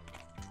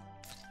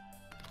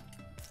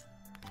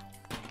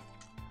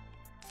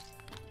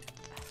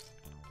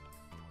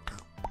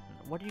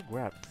 What do you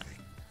grab?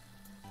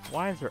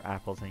 Why is there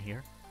apples in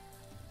here?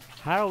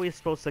 How are we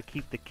supposed to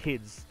keep the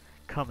kids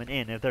coming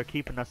in if they're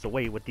keeping us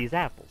away with these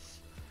apples?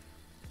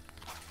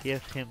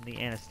 Give him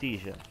the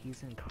anesthesia.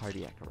 He's in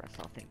cardiac arrest.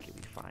 I think he'll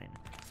be fine.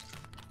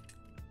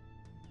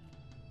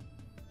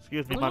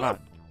 Excuse me, my man.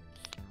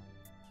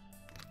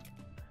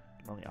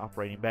 On the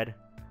operating bed.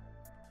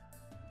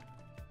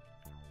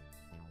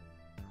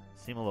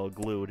 Seem a little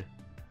glued.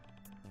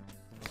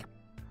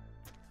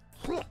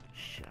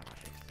 Shit out of my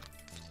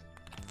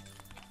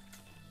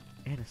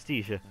face.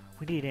 Anesthesia.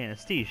 We need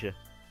anesthesia.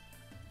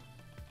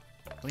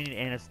 We need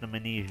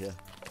anesthesia.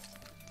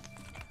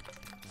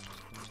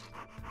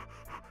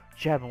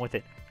 Jab him with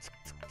it.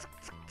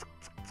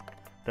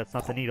 That's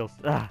not the needles.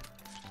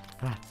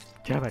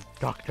 Jab it,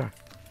 doctor.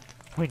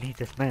 We need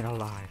this man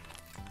alive.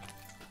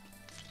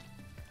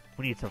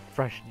 We need some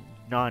fresh,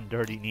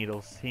 non-dirty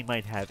needles. He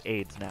might have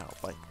AIDS now,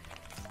 but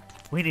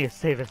we need to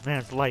save this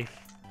man's life.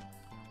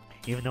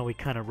 Even though we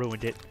kind of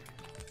ruined it.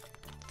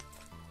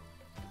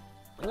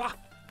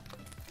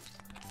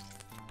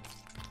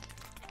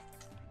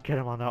 Get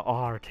him on the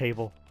R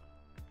table.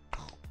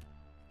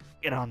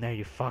 Get on there,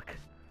 you fuck.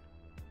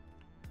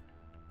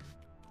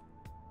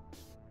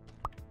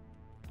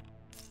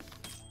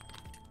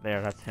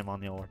 There, that's him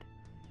on the ward.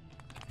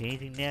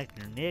 Paging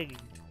nectar, nigga.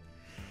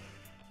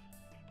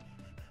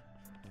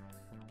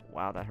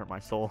 Wow, that hurt my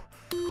soul.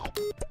 You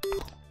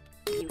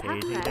have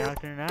Paging pressed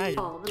Dr.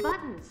 Nigel. all the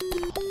buttons.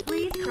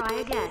 Please try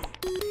again.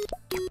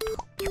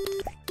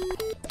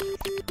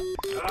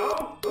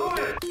 Hello? Who is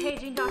it?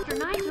 Paging Dr.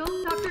 Nigel.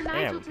 Dr.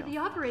 Nigel we to go. the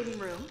operating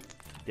room.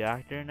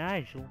 Dr.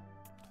 Nigel.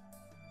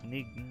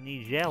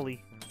 Nigelli.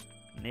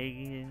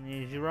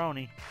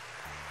 Nigeroni.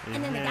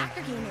 And then the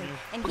doctor came in,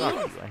 and he Fuck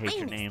was you, I hate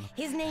your famous. name.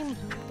 His name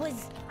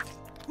was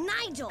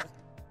Nigel.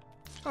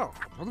 Oh,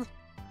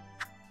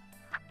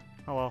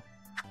 Hello.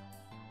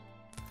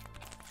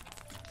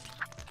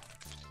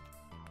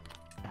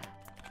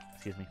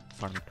 Excuse me.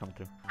 Pardon me, come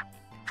through.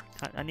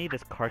 I need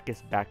this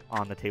carcass back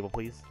on the table,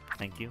 please.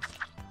 Thank you.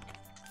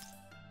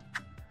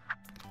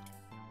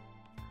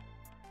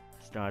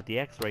 Start the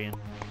x-raying.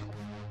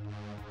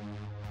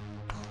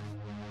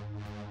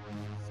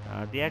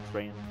 Start the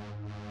x-raying.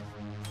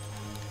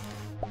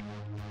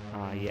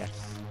 Ah,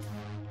 yes.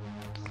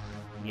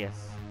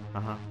 Yes.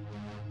 Uh-huh.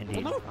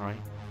 Indeed. Alright.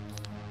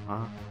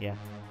 Uh-huh. Yeah.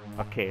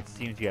 Okay, it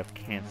seems you have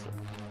cancer.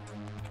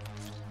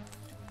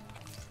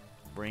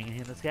 Bring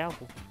in the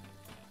scalpel.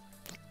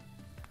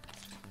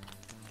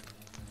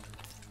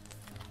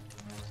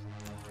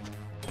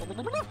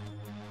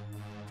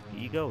 Here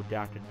you go,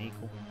 Dr.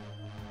 Nico.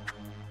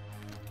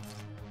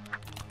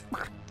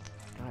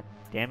 God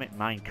damn it,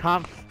 Mein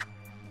Kampf!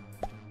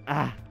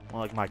 Ah,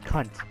 more like my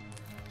cunt.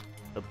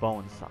 The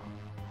bone saw. I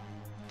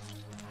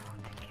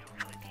don't think you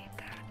really need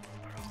that,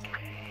 but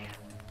okay.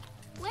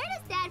 Where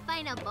does Dad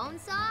find a bone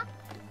saw?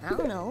 I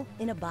don't know,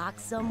 in a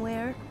box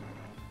somewhere.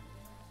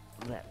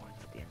 That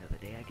works at the end of the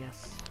day, I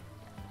guess.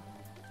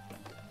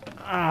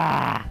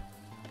 Ah!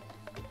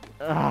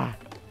 Ah!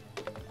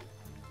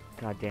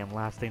 Goddamn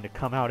last thing to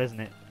come out, isn't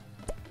it?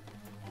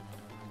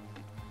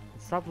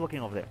 Stop looking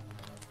over there.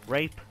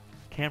 Rape.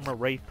 Camera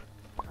rape.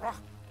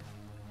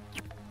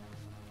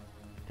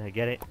 Did I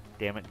get it?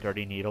 Damn it,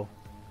 dirty needle.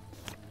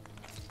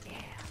 Yeah.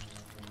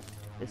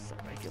 This is a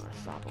regular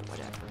saw, but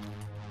whatever.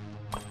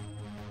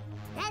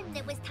 Then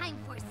it was time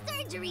for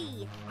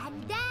surgery,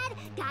 and Dad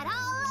got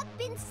all up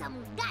in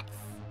some guts.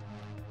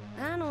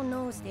 I don't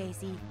know,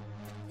 Stacy.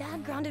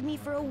 Dad grounded me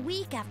for a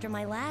week after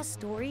my last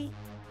story.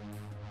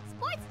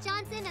 Sports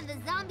Johnson and the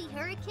zombie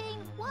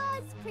hurricane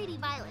was pretty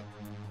violent.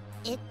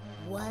 It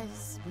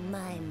was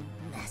my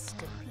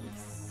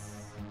masterpiece.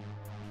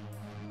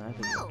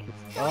 No,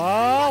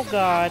 Oh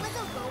God! was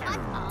a robot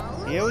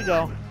all Here we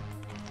go.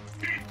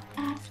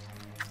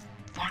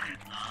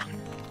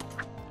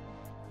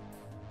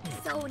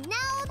 So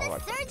now the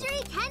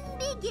surgery can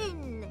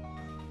begin.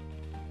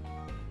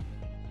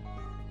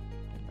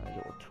 Nice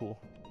little tool.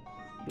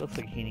 He looks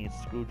like he needs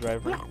a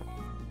screwdriver.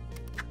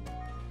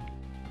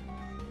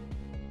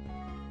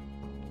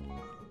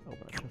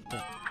 Open a chest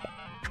plate.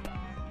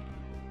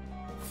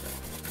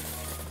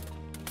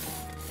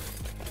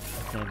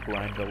 And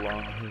grind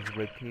along his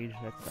ribcage.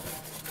 That's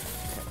nice.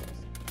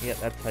 Yeah,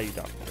 that's how you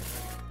doctor.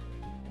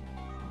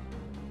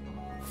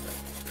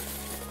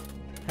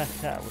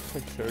 Haha, looks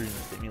like Surgeon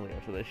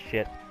Simulator for this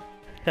shit.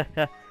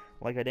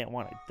 Like I didn't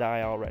want to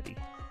die already.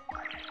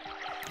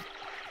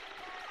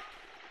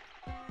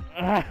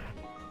 Ah!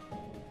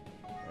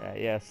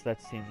 Yes,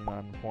 that seems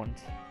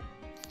non-important.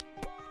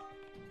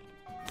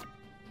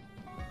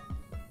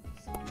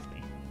 Excuse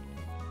me.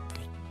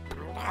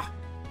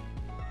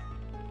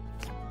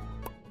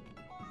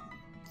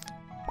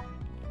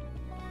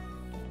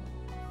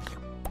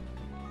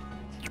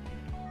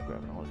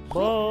 Grabbing all this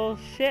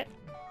bullshit.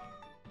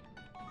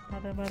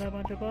 Nothing but a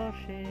bunch of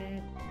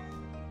bullshit.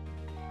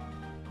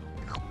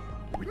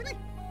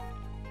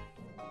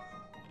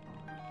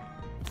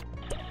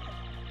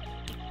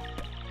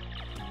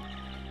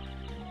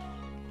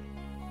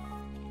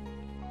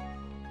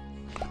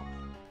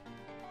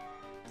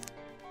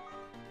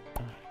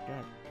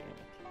 God damn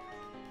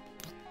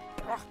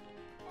it.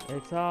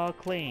 It's all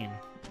clean.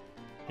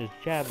 Just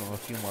jab him a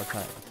few more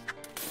times.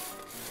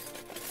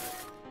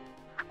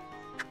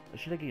 I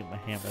should have given him a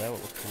hammer, that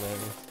would look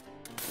hilarious.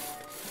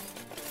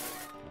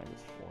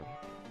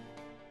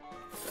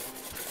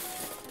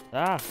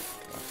 Ah!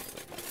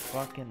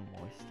 Fucking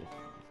moist.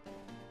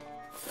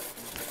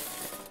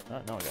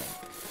 Oh, no, I got it.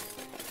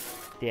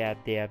 Dab,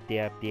 dab,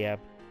 dab, dab.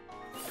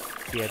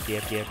 Dab,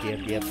 dab, dab,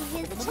 dab, dab. In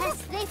his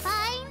chest they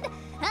find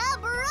a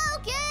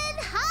broken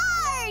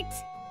heart!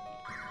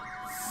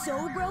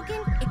 So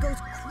broken, it goes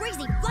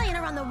crazy flying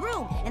around the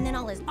room, and then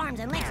all his arms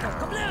and legs go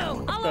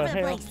kabloom all over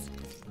the place.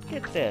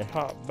 Get that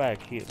heart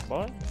back here,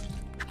 boy.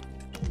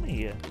 Come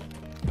here.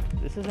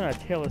 This isn't a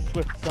Taylor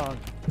Swift song.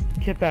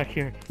 Get back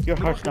here. Your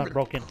heart's not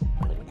broken.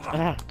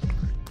 Ah.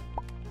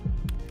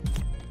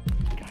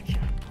 Gotcha.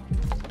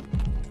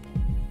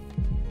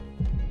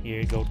 Here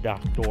you go,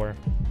 doctor.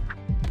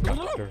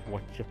 Doctor,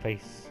 what's your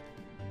face?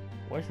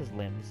 Where's his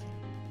limbs?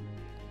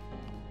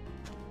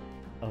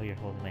 Oh, you're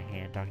holding my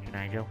hand, Dr.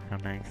 Nigel. How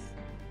nice.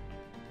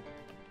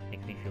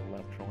 Makes me feel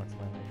loved for once in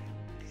my life.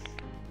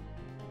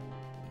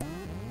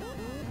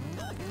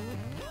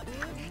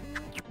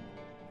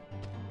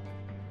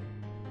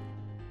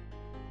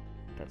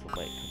 That's a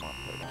leg. Come on,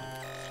 put it on.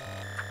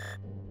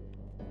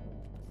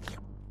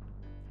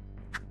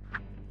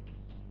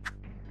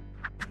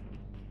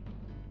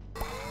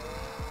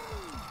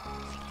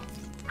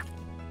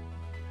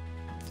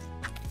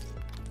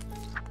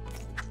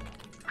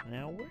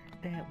 Now, where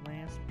did that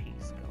last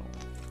piece go?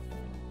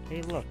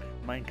 Hey, look,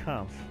 Mein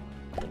Kampf.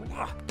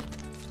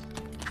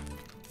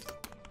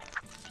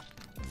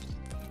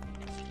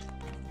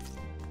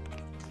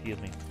 Excuse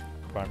me.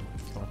 Coming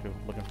through,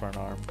 looking for an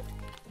arm.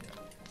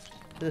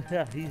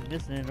 He's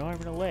missing an arm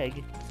and a leg.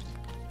 You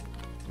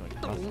know, he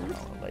must have an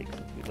arm and a leg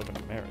since we live in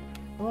America.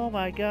 Oh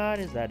my God,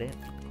 is that it?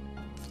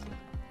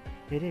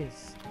 It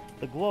is.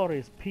 The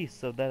glorious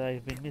piece of that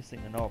I've been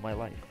missing in all my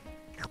life.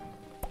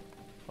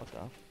 Fuck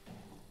off.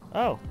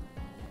 Oh!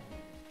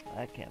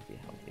 That can't be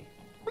healthy.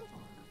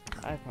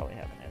 I probably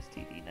have an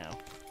STD now.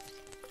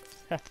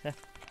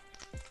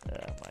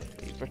 My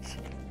favorite.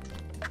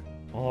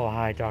 Oh,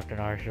 hi, Dr.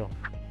 Marshall.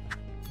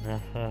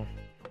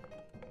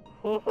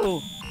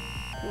 Ooh.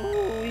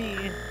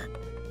 Ooh-wee.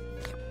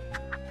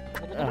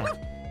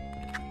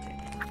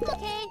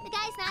 Okay, the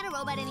guy's not a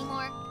robot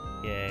anymore.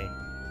 Yay.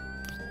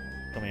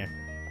 Come here.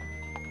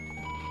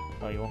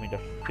 Oh, you want me to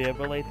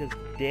defibrillate his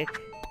dick?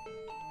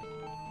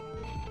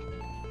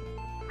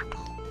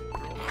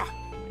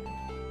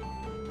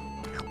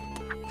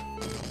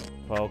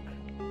 Poke.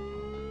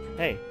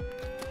 Hey,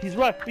 he's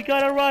run. We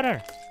got a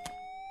runner.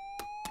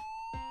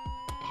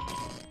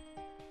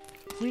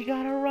 We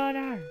got a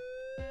runner.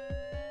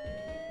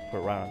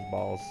 Put right on his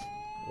balls.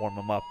 Warm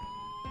him up.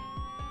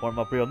 Warm him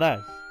up real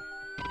nice.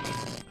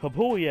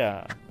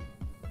 Kabooyah.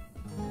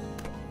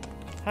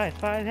 High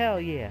five, hell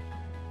yeah.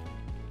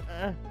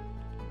 And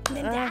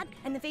then Dad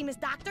and the famous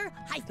doctor,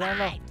 high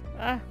five.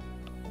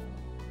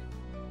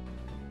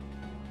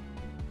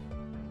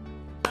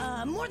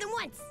 More than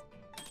once.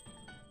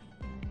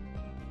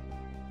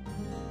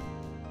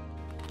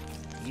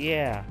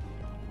 Yeah.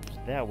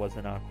 That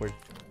wasn't awkward.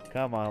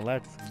 Come on,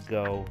 let's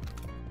go.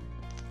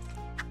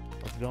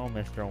 Let's go,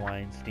 Mr.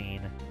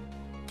 Weinstein.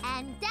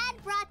 And Dad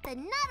brought the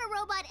not a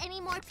robot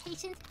anymore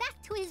patient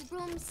back to his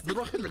room.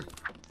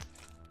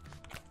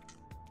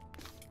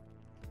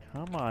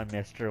 Come on,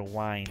 Mr.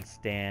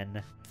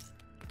 Weinstein.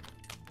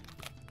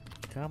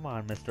 Come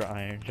on, Mr.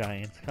 Iron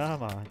Giant.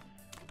 Come on.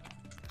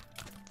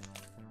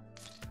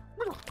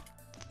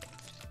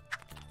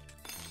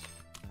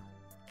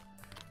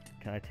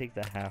 Can I take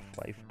the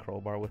Half-Life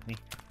crowbar with me?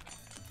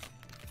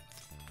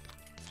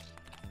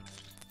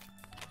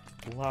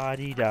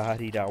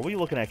 La-dee-da-dee-da. What are you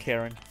looking at,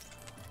 Karen?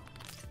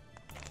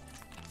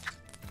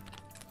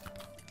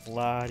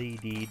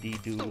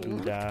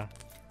 La-dee-dee-dee-doo-doo-da.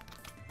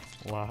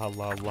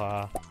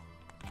 La-la-la.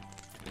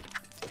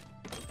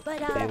 But,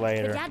 See you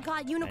later. Dad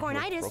caught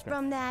unicornitis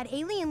from that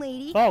alien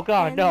lady. Oh,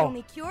 God, and no. the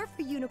only cure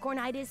for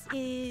unicornitis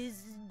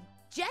is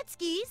jet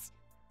skis.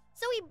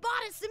 So he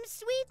bought us some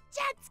sweet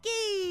jet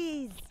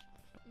skis.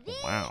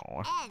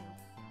 Wow. End.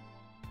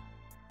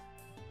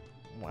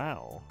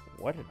 Wow.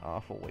 What an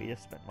awful way to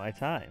spend my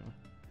time.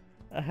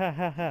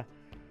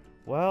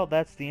 Well,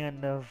 that's the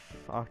end of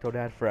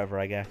Octodad Forever,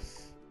 I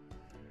guess.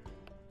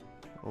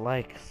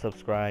 Like,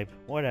 subscribe,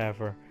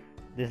 whatever.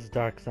 This is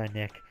Darkside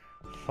Nick.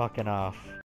 Fucking off.